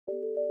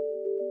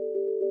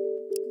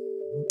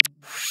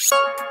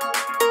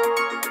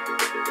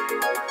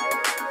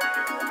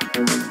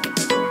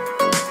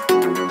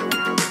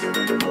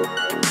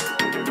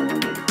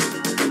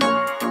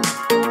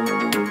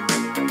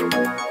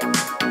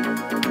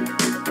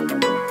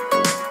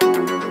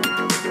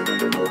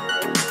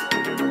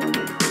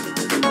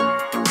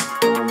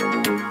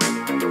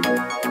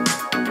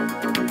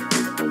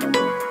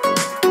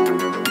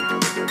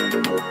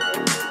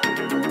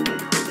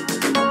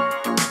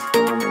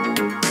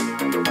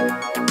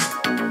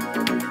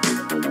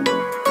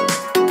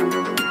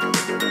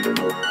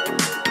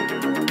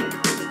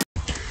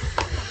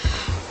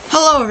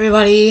Hello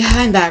everybody,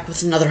 I'm back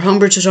with another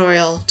homebrew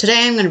tutorial.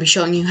 Today I'm going to be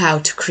showing you how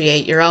to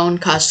create your own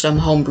custom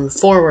homebrew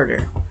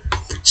forwarder.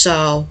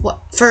 So,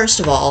 first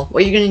of all,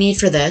 what you're going to need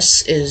for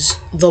this is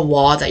the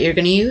wah that you're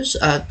going to use,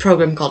 a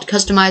program called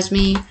Customize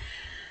Me,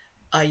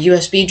 a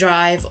USB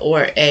drive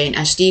or an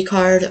SD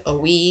card, a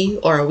Wii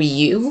or a Wii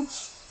U,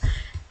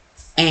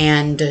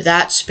 and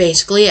that's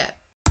basically it.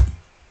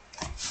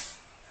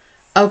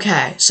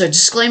 Okay, so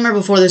disclaimer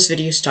before this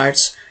video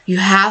starts, you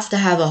have to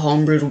have a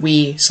homebrewed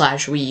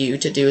Wii/Wii U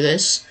to do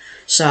this,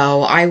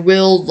 so I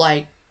will,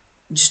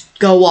 just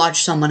go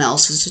watch someone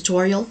else's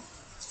tutorial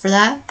for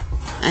that,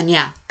 and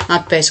yeah,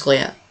 that's basically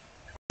it.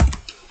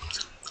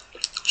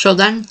 So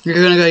then, you're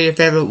gonna go to your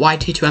favorite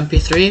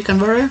YT2MP3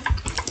 converter,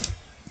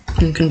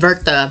 and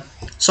convert the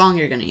song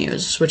you're gonna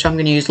use, which I'm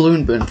gonna use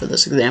Loon Boon for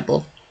this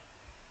example.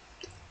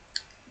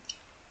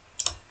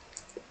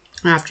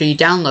 After you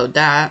download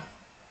that,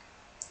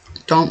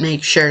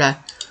 make sure to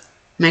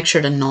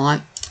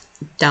not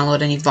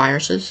download any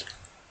viruses.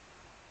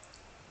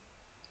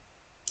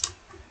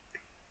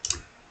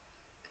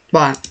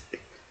 But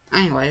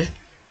anyways,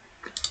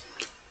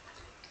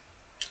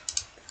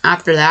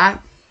 after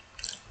that,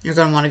 you're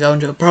going to want to go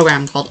into a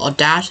program called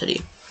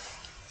Audacity.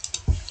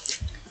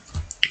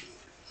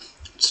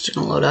 It's just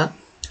going to load up.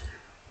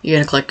 You're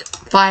going to click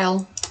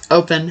File,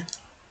 Open,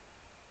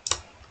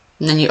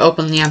 and then you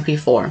open the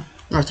MP4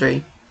 or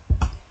 3.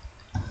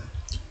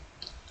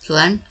 So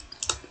then,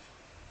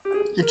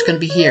 it's going to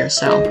be here,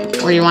 so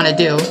what you want to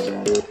do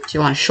is you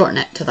want to shorten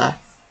it to the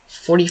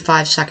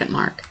 45-second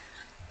mark.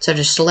 So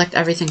just select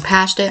everything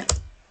past it,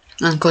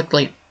 and click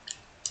delete.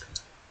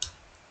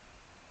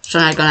 So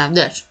now you're going to have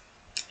this.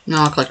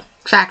 Now I'll click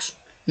Tracks,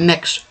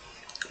 Mix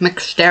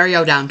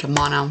Stereo down to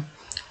Mono.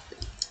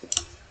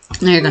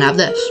 Now you're going to have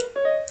this.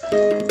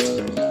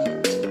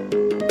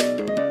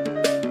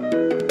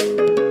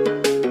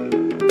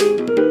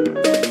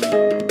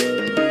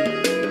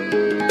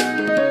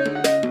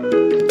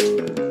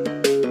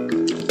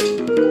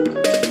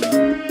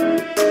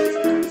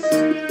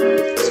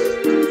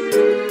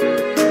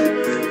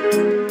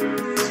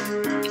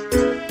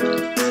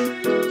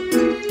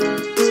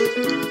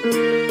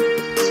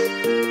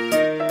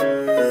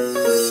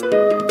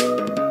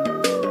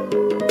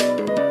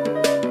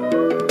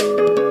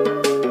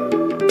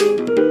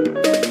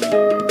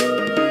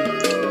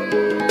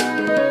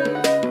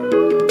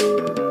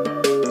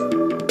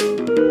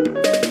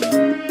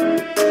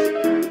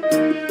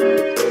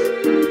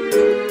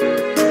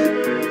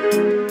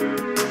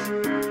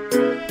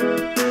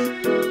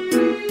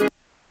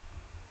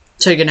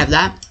 So you're gonna have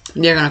that.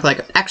 You're gonna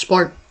click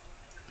export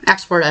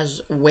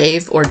as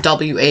WAV or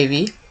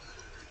WAV.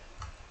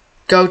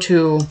 Go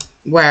to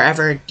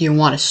wherever you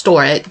want to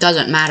store it.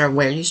 Doesn't matter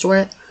where you store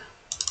it.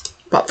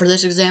 But for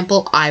this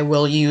example, I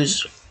will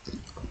use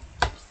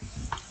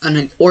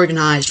an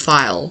organized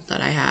file that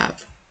I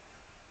have.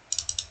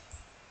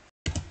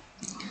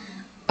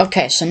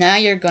 Okay, so now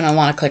you're gonna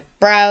want to click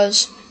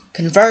Browse,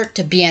 Convert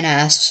to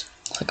BNS,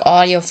 click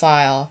Audio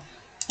File,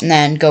 and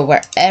then go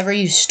wherever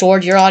you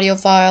stored your audio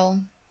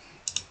file.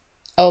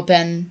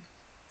 Open.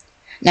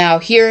 Now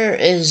here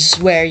is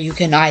where you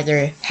can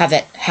either have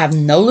it have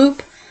no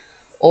loop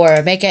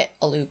or make it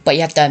a loop, but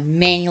you have to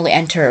manually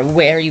enter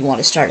where you want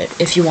to start it,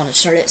 if you want to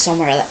start it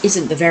somewhere that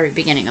isn't the very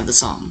beginning of the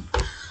song.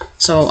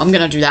 So I'm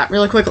gonna do that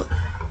really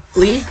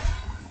quickly,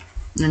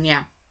 and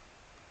yeah.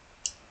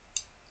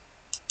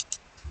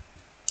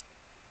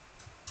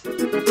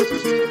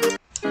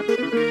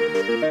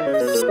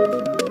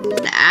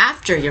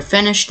 After you're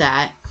finished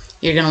that,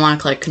 you're gonna want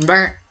to click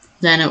Convert.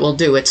 Then it will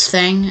do its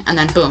thing, and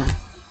then boom.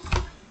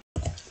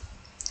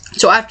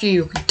 So after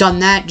you've done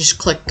that, just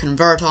click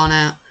Convert on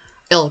it.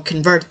 It'll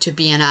convert to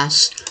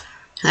BNS.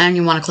 And then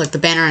you want to click the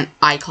banner and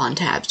icon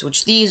tabs,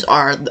 which these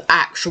are the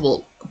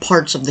actual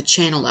parts of the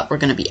channel that we're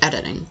going to be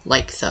editing,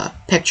 like the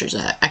pictures,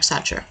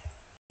 etc.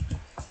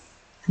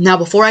 Now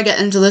before I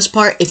get into this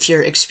part, if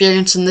you're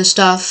experiencing this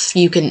stuff,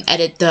 you can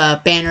edit the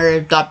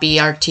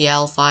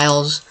banner.brtl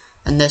files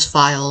and this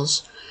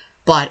files.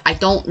 But I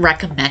don't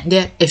recommend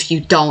it if you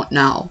don't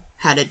know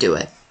how to do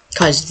it,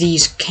 because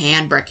these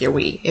can break your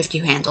Wii if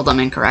you handle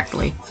them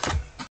incorrectly.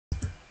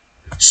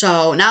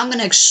 So now I'm going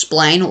to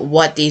explain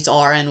what these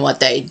are and what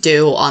they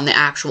do on the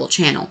actual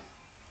channel.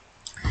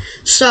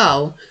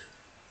 So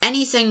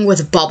anything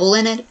with bubble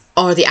in it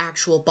are the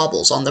actual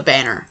bubbles on the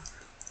banner.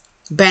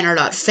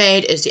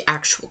 Banner.fade is the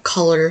actual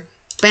color.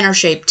 Banner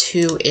shape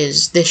 2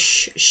 is this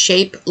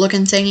shape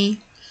looking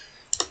thingy.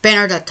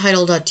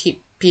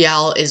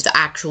 Banner.title.tpl is the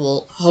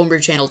actual homebrew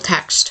channel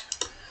text.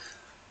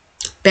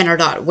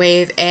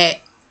 Banner.wave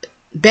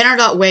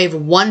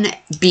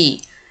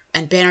 1b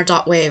and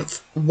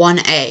banner.wave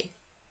 1a.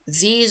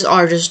 These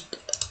are just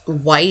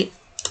white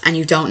and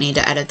you don't need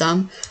to edit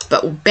them.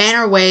 But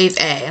banner wave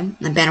A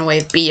and banner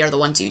wave B are the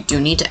ones you do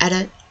need to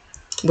edit,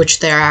 which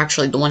they're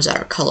actually the ones that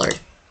are colored.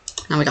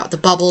 Now we got the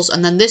bubbles,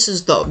 and then this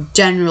is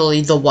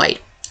generally the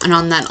white. And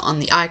on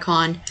the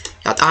icon, you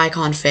got the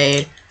icon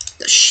fade,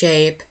 the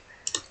shape,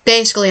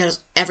 basically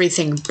has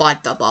everything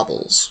but the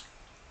bubbles.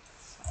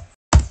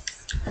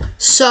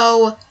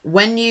 So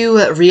when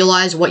you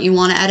realize what you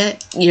want to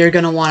edit, you're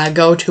going to want to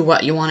go to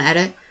what you want to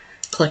edit,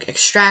 click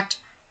extract,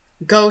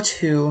 go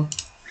to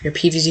your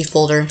PVZ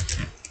folder,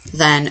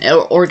 then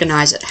it'll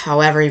organize it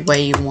however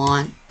way you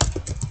want.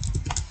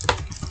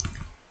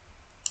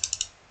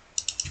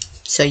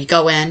 So you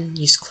go in,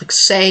 you just click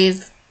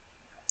save,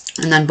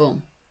 and then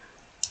boom.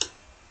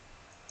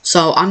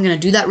 So I'm going to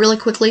do that really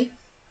quickly.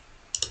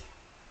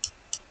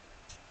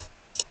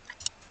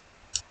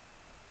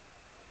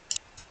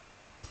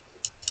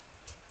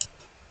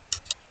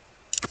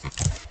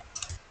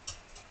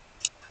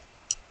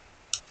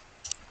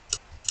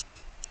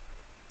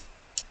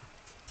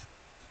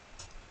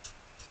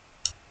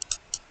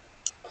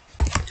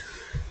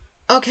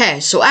 Okay,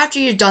 so after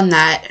you've done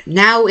that,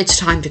 now it's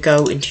time to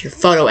go into your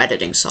photo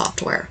editing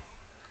software,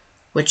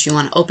 which you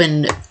want to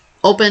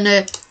open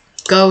it,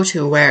 go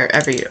to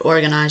wherever your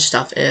organized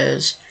stuff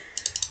is,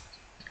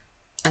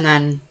 and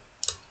then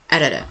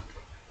edit it.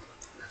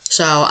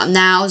 So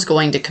now is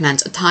going to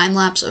commence a time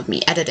lapse of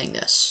me editing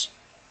this.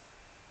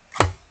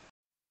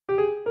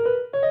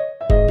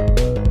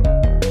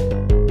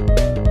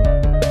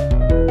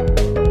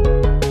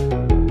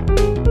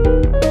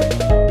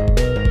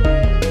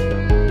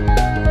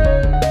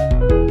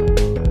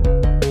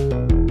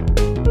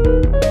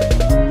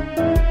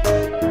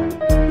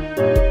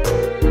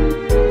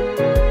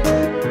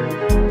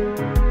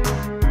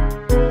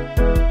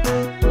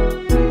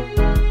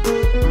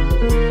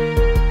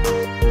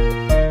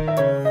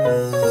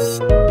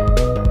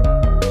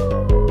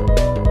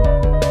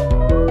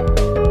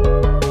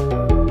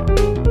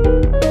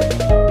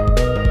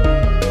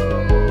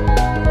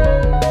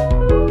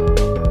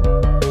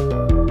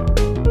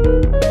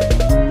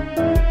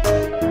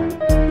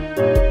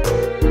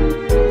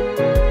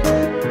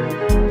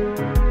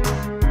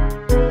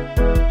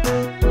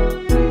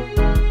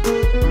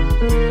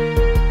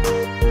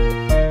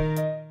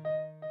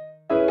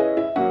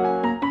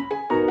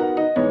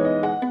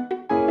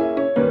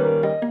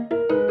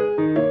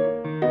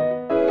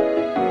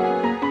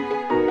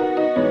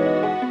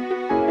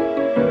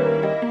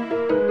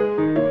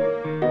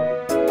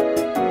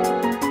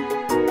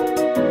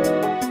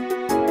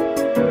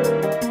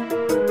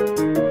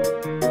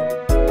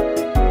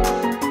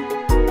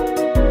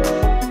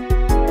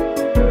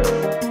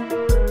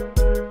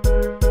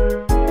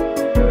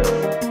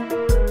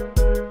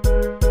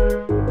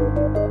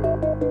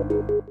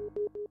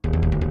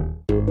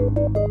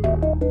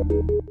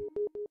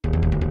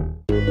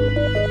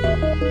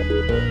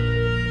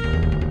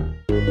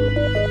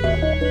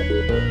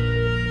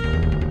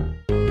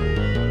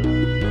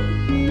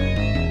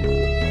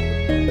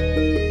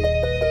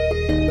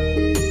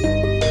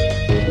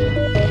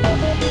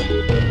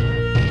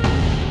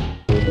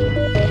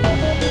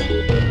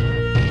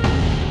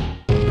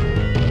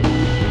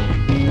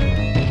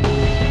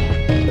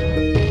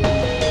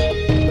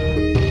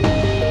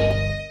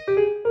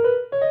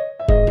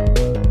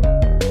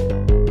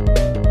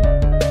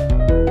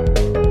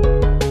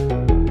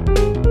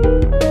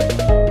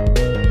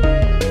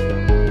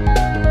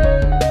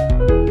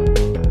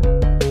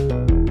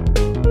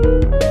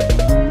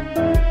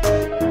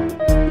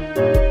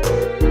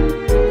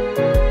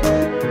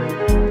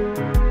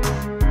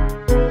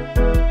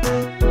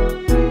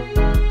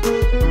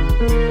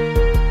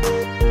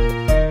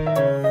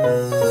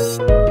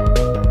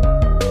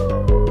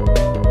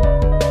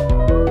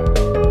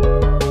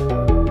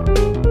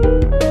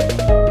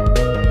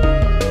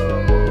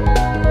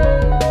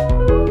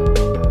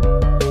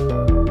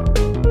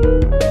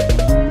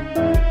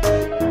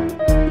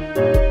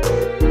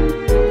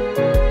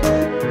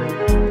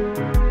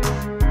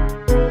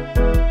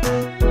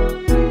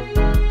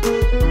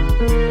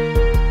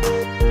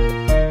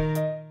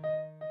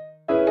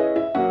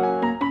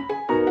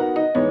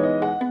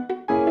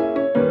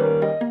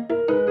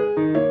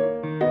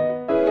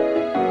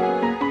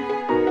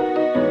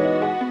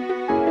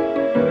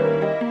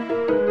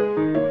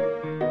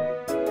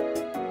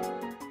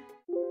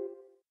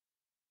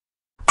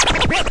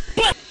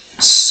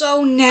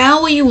 So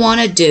now what you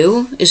want to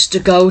do is to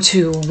go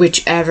to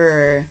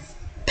whichever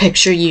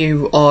picture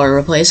you are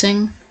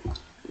replacing,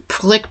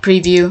 click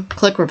preview,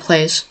 click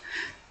replace,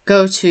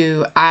 go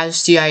to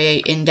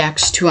ASDIA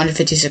index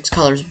 256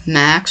 colors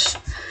max,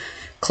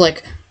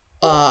 click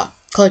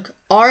RGB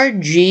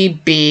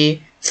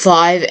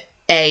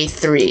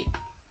 5A3,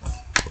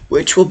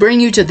 which will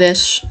bring you to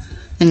this,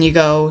 and you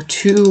go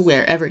to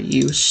wherever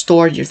you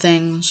stored your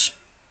things,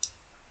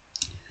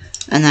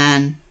 and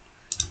then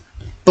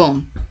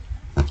boom.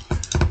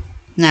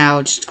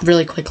 Now, just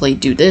really quickly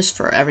do this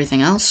for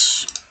everything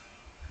else.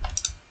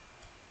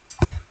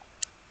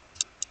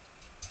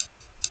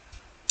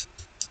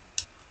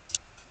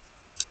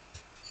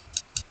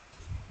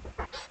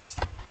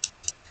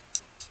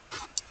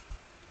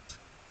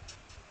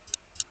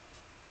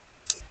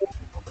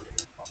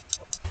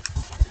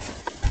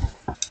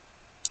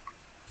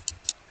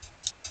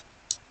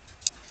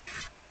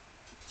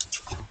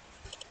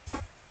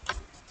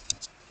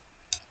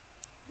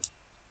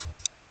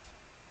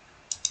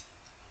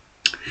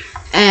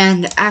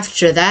 And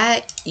after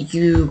that,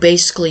 you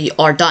basically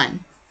are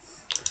done.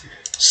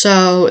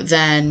 So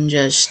then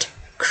just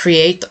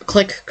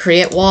click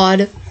create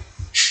WAD,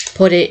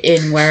 put it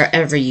in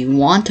wherever you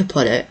want to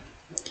put it.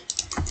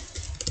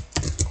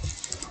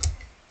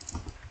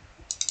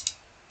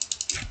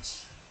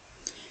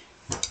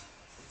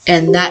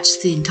 And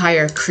that's the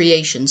entire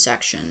creation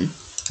section.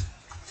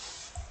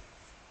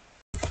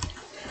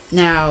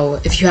 Now,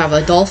 if you have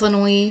a Dolphin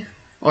Wii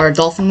or a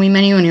Dolphin Wii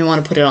menu and you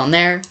want to put it on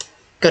there,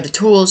 go to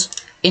Tools,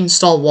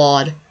 Install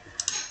WAD,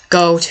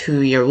 go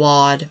to your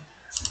WAD,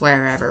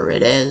 wherever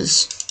it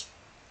is.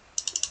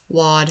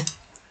 WAD,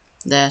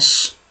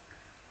 this.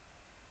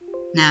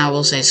 Now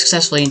we'll say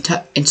successfully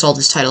install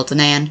this title to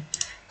NAND.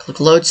 Click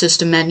Load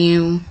System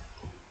menu.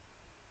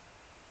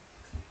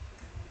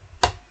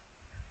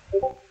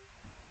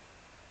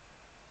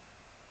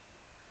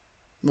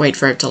 Wait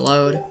for it to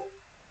load.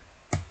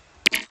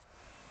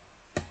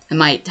 It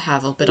might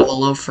have a bit of a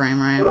low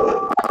frame rate.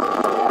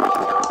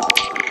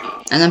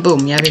 And then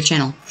boom, you have your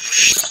channel.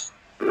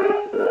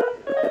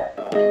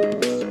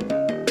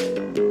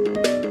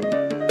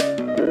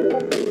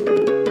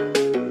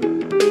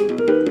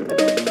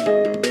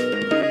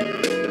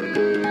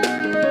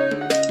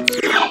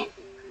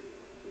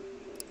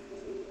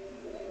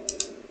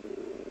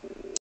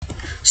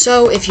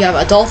 So if you have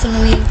a Dolphin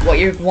Wii, what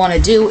you want to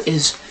do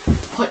is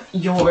put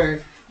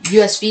your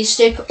USB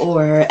stick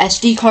or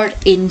SD card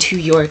into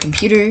your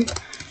computer.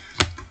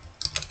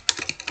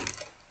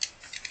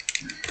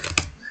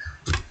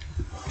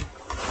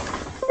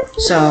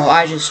 So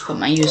I just put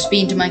my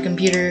USB into my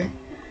computer,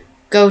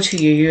 go to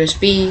your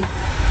USB.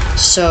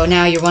 So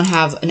now you want to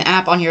have an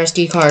app on your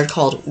SD card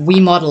called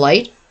WiiMod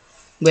Lite,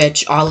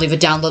 which I'll leave a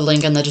download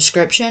link in the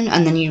description,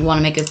 and then you want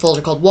to make a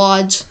folder called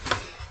WADs,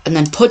 and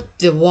then put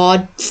the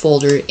WAD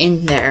folder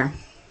in there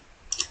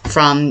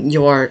from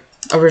your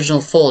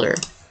original folder.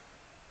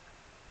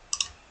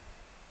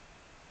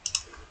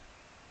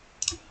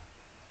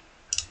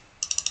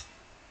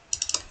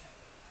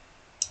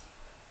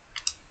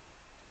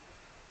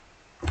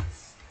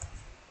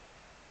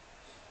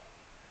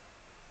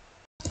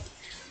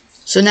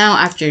 So now,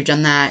 after you've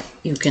done that,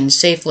 you can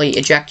safely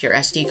eject your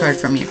SD card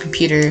from your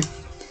computer.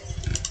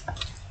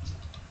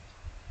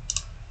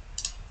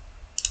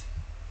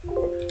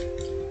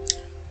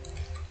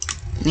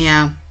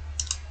 Yeah,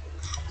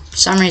 for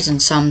some reason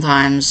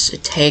sometimes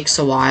it takes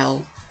a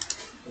while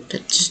to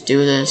just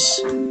do this.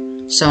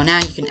 So now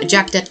you can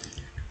eject it,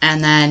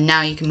 and then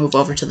now you can move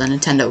over to the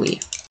Nintendo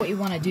Wii. What you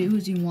want to do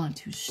is you want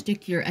to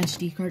stick your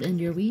SD card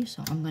into your Wii,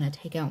 so I'm going to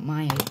take out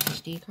my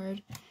SD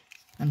card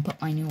and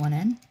put my new one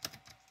in.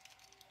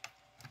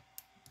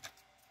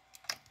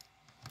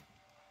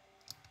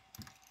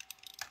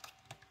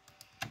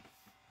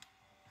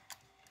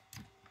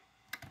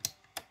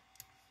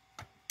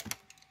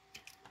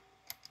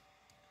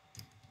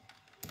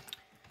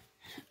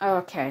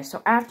 Okay,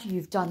 so after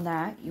you've done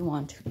that, you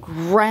want to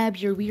grab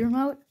your Wii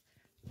remote,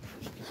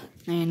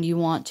 and you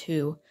want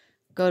to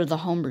go to the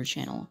Homebrew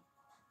channel.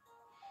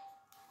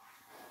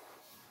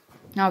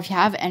 Now, if you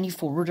have any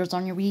forwarders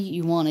on your Wii,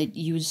 you want to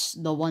use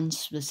the one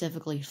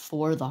specifically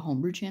for the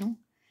Homebrew channel.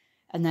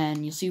 And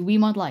then you see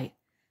WiiMod Lite.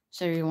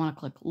 So you want to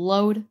click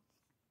Load. And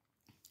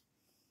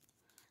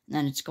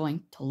then it's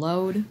going to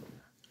load.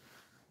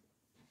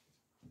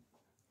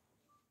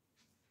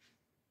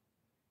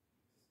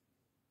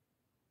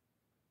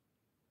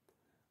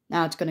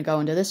 Now it's going to go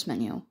into this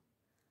menu.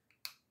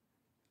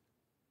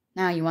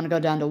 Now you want to go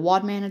down to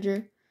WAD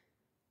Manager.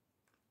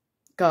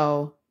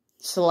 Go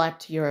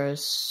select your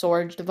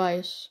storage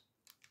device.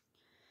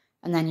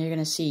 And then you're going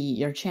to see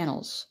your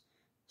channels.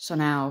 So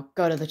now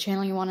go to the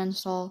channel you want to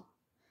install.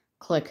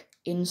 Click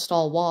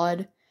Install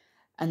WAD.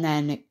 And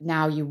then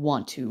now you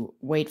want to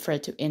wait for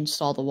it to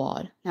install the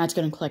WAD. Now it's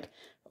going to click,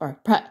 or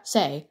press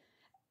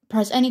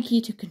any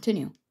key to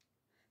continue.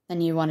 Then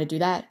you want to do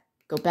that.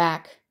 Go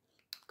back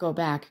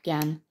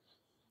again.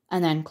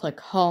 And then click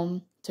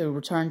Home to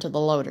return to the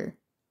loader,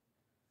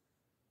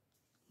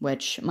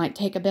 which might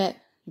take a bit.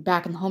 You're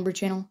back in the Homebrew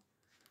channel.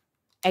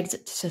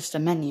 Exit to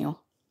System menu.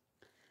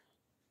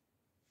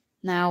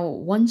 Now,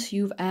 once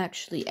you've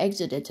actually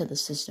exited to the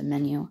System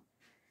menu,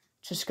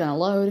 it's just going to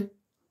load.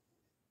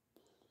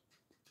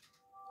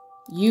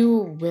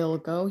 You will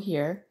go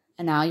here,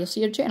 and now you'll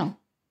see your channel.